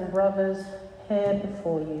sisters and brothers here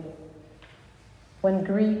before you. When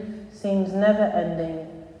grief seems never ending,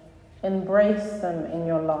 embrace them in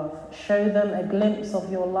your love. Show them a glimpse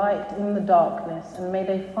of your light in the darkness, and may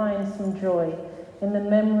they find some joy in the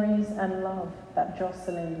memories and love that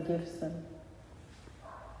Joyceline gives them.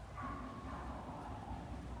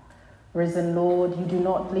 Risen Lord, you do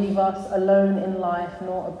not leave us alone in life,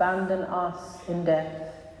 nor abandon us in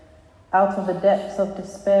death. Out of the depths of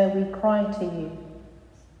despair we cry to you.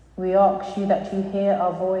 We ask you that you hear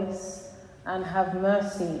our voice and have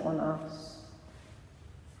mercy on us.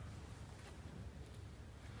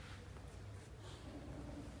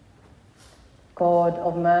 God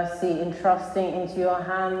of mercy, entrusting into your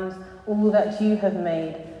hands all that you have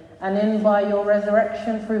made, and in by your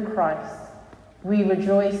resurrection through Christ, we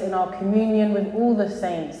rejoice in our communion with all the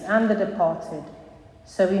saints and the departed.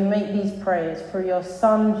 So we make these prayers through your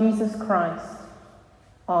Son, Jesus Christ.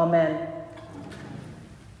 Amen.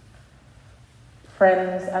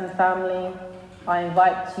 Friends and family, I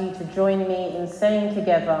invite you to join me in saying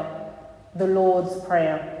together the Lord's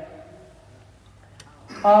Prayer.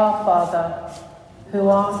 Our Father, who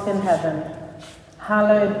art in heaven,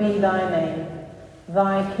 hallowed be thy name.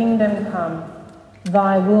 Thy kingdom come,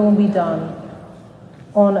 thy will be done,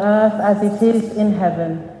 on earth as it is in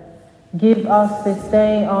heaven. Give us this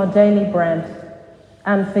day our daily bread,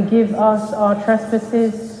 and forgive us our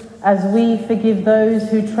trespasses as we forgive those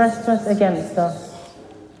who trespass against us.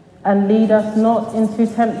 And lead us not into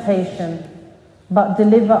temptation, but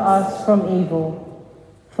deliver us from evil.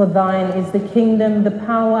 For thine is the kingdom, the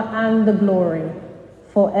power, and the glory,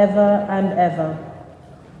 forever and ever.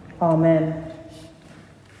 Amen.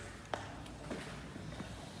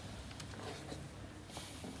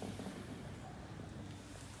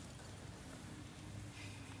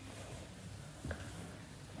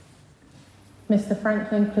 Mr.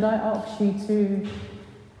 Franklin, could I ask you to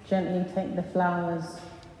gently take the flowers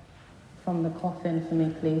from the coffin for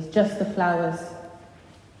me, please? Just the flowers.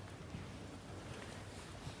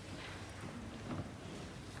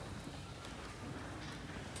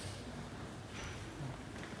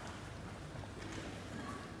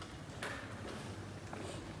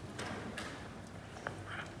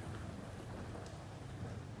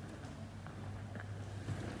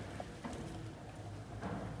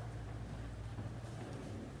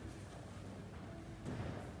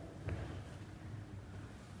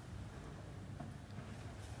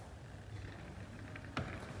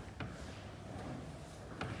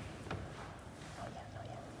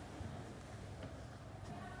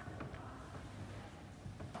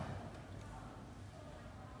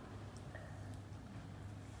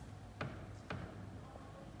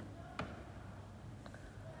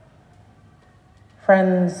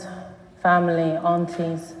 Friends, family,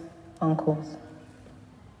 aunties, uncles,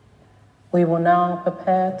 we will now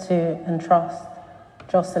prepare to entrust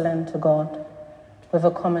Joyceline to God with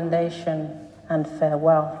a commendation and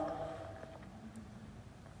farewell.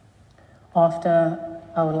 After,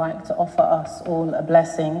 I would like to offer us all a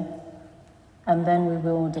blessing, and then we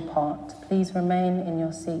will depart. Please remain in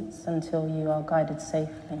your seats until you are guided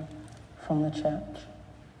safely from the church.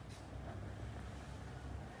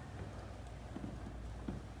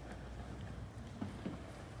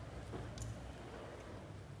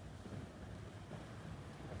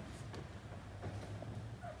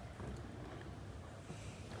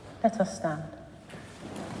 Let us stand.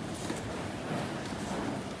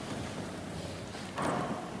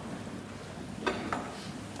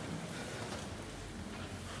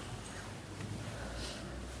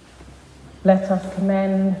 Let us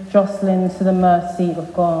commend Joyceline to the mercy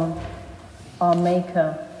of God, our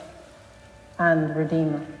Maker and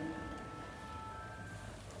Redeemer.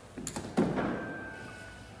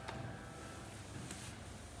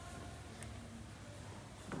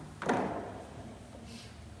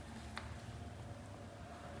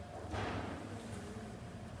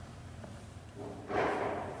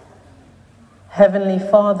 Heavenly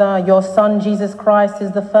Father, your Son Jesus Christ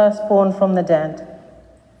is the firstborn from the dead.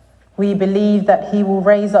 We believe that he will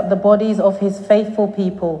raise up the bodies of his faithful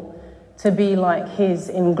people to be like his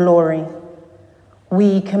in glory.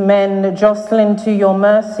 We commend Joyceline to your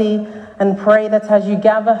mercy and pray that as you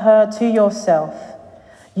gather her to yourself,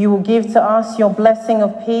 you will give to us your blessing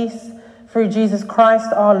of peace through Jesus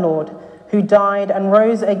Christ our Lord, who died and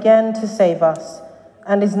rose again to save us,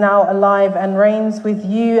 and is now alive and reigns with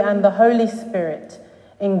you and the Holy Spirit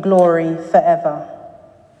in glory forever.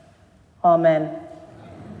 Amen.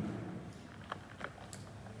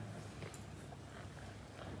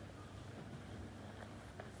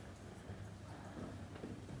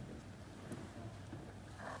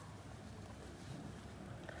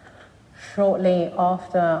 Shortly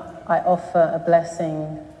after I offer a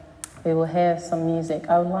blessing We will hear some music.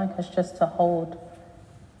 I would like us just to hold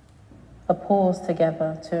a pause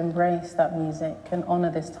together to embrace that music and honor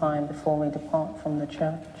this time before we depart from the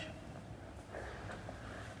church.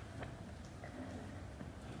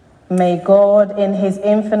 May God, in his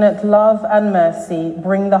infinite love and mercy,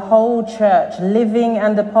 bring the whole church, living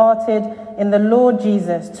and departed in the Lord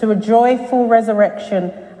Jesus, to a joyful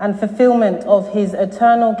resurrection and fulfillment of his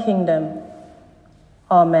eternal kingdom.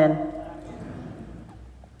 Amen.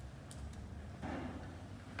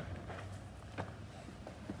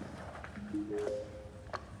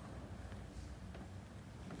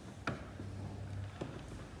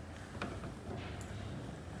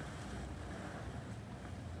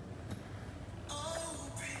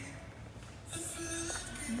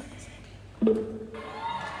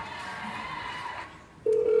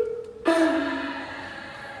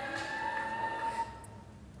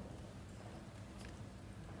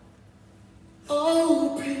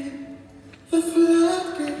 Open the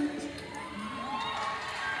floodgates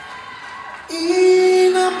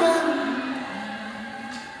in abundance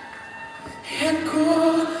and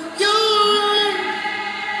call your rain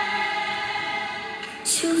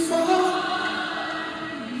to fall.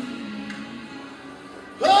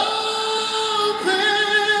 Open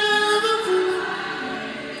the floodgates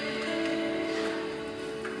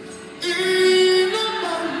in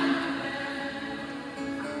abundance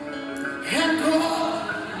and call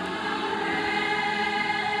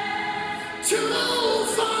too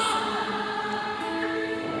far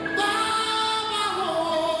by my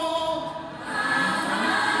home.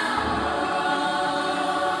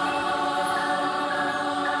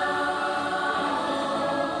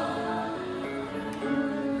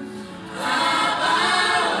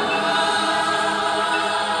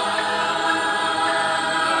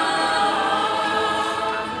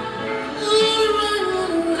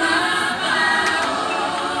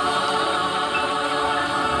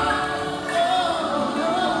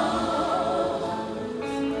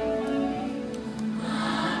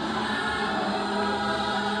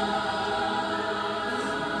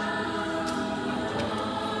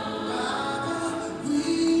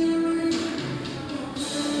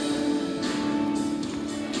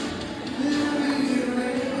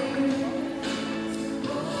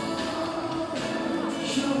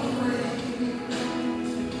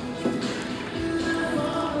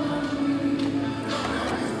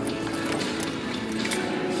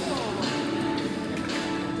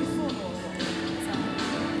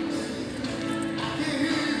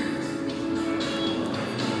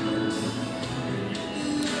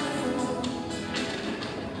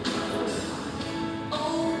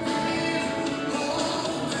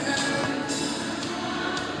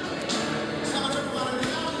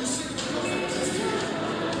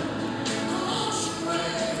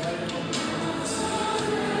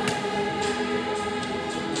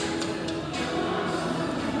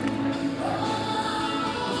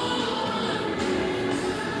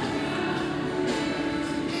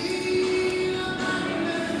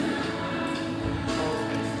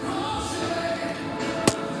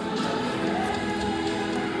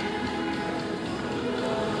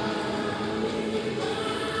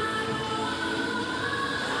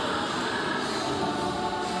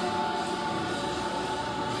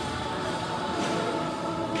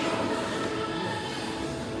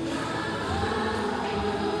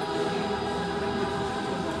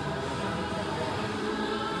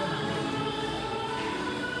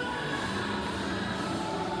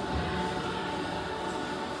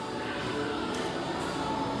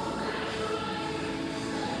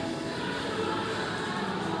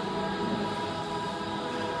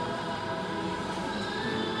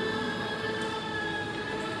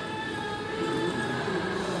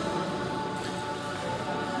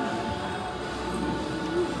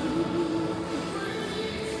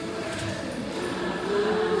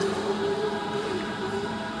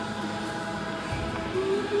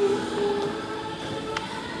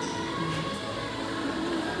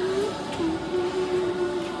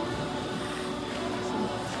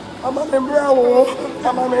 I'm a member. I'm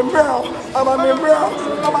a member. I'm a member.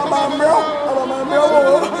 I'm a member. I'm a member.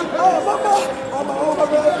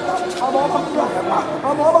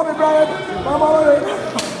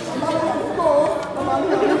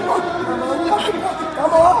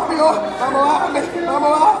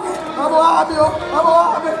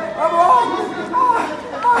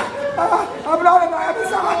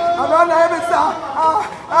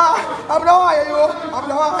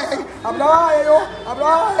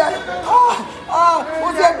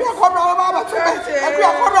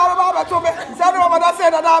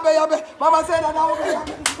 Mama said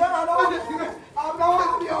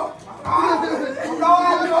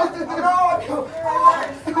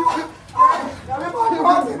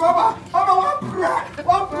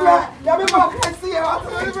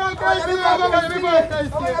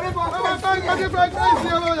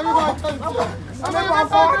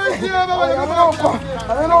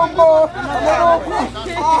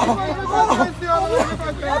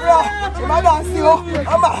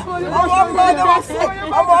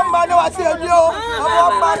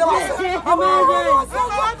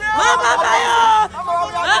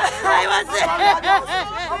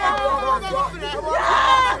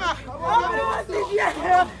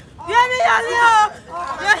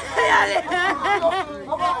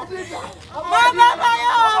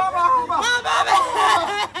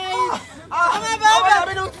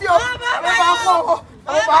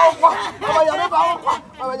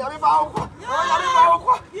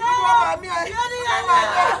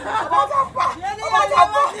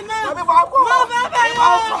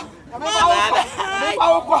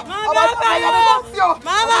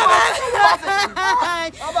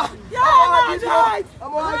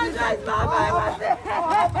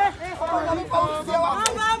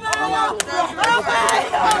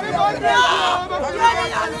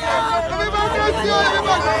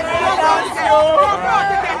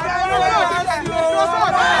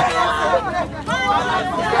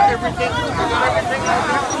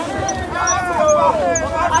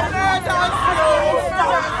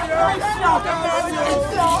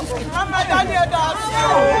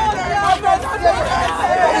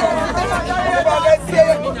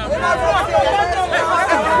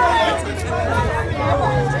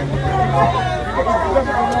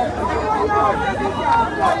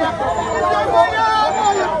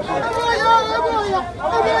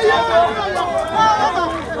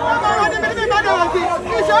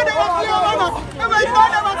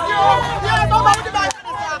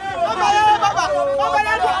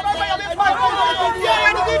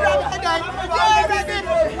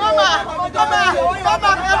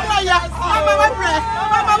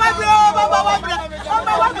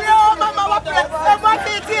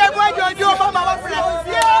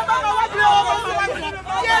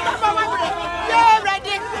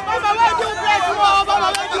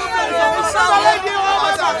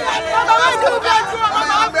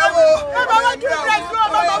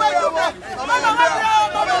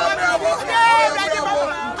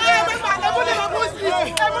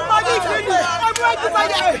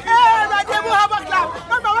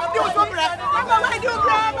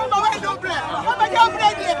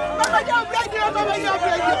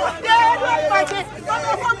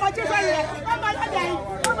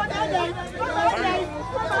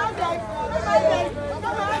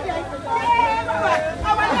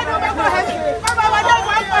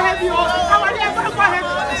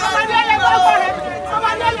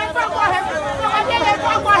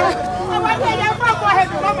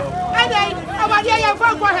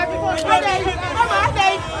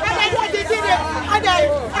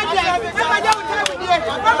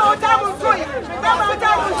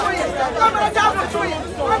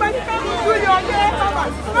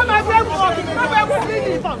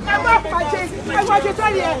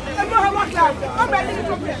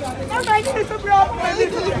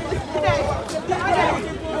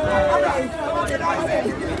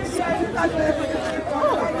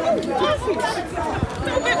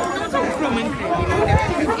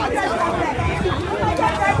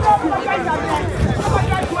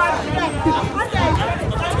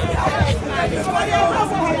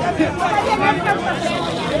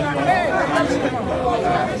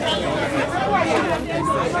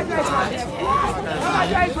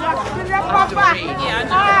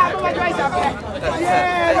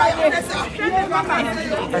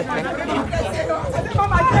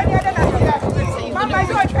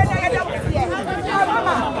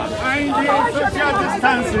Social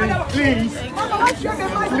distancing, please.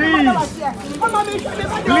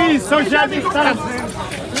 Please, social distancing,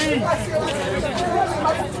 please.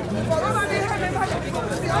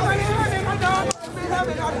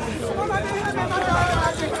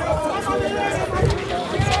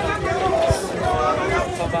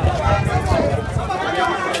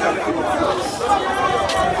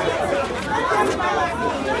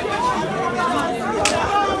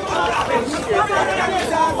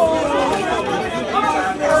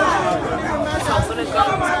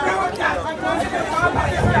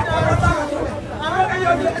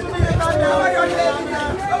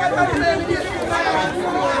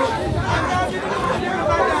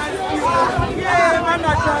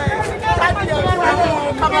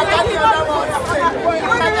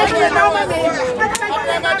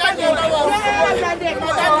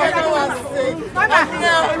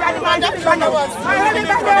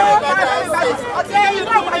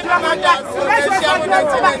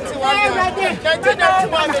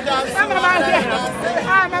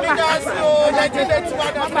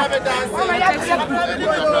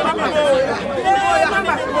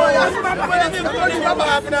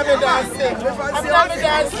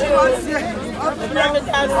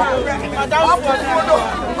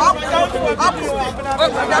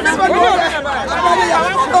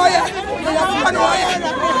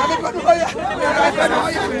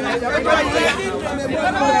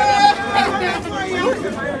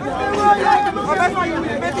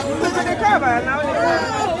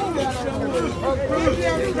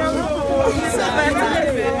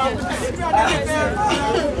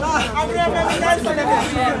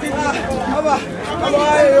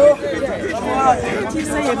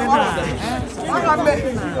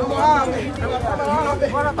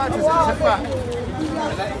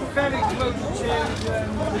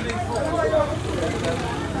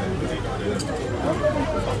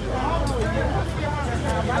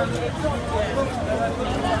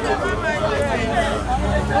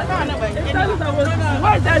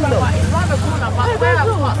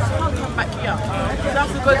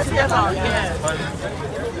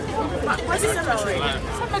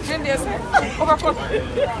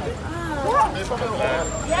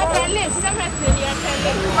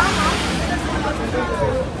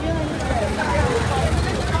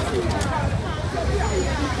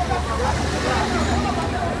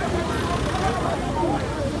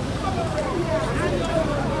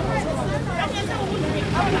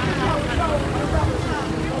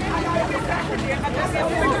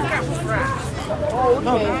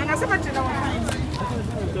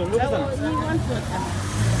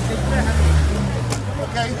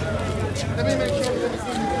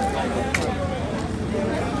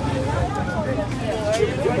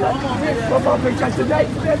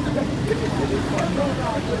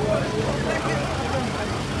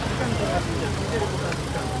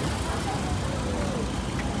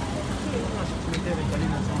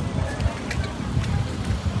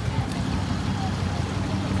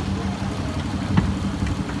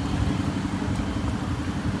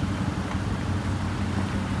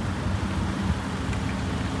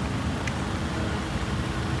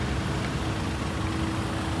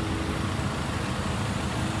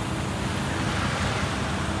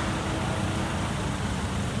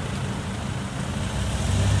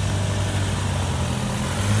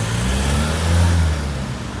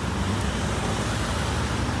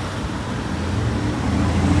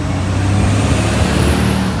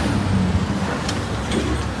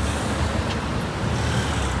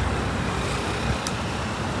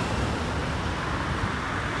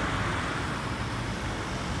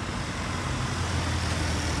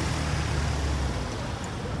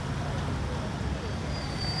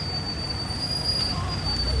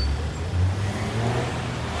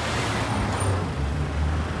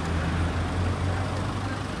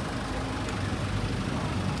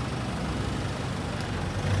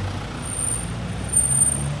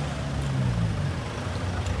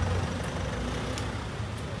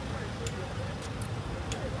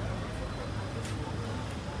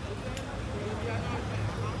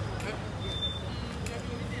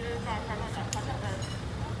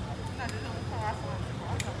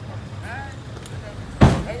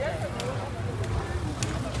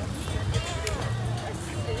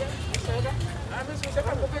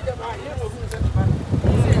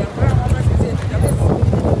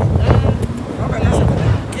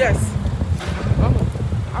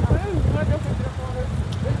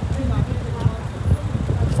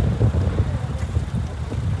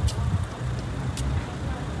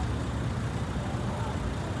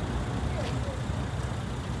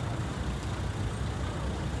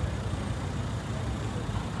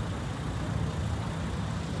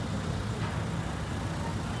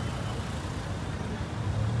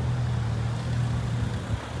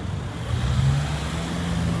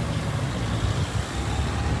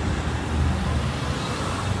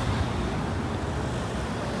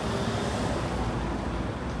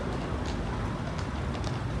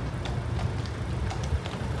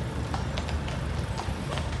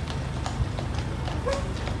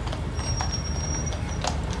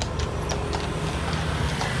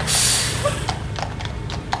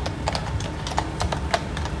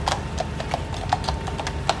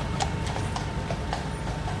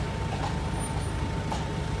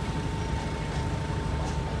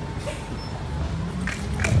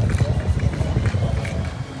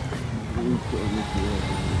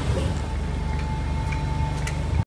 Thank you.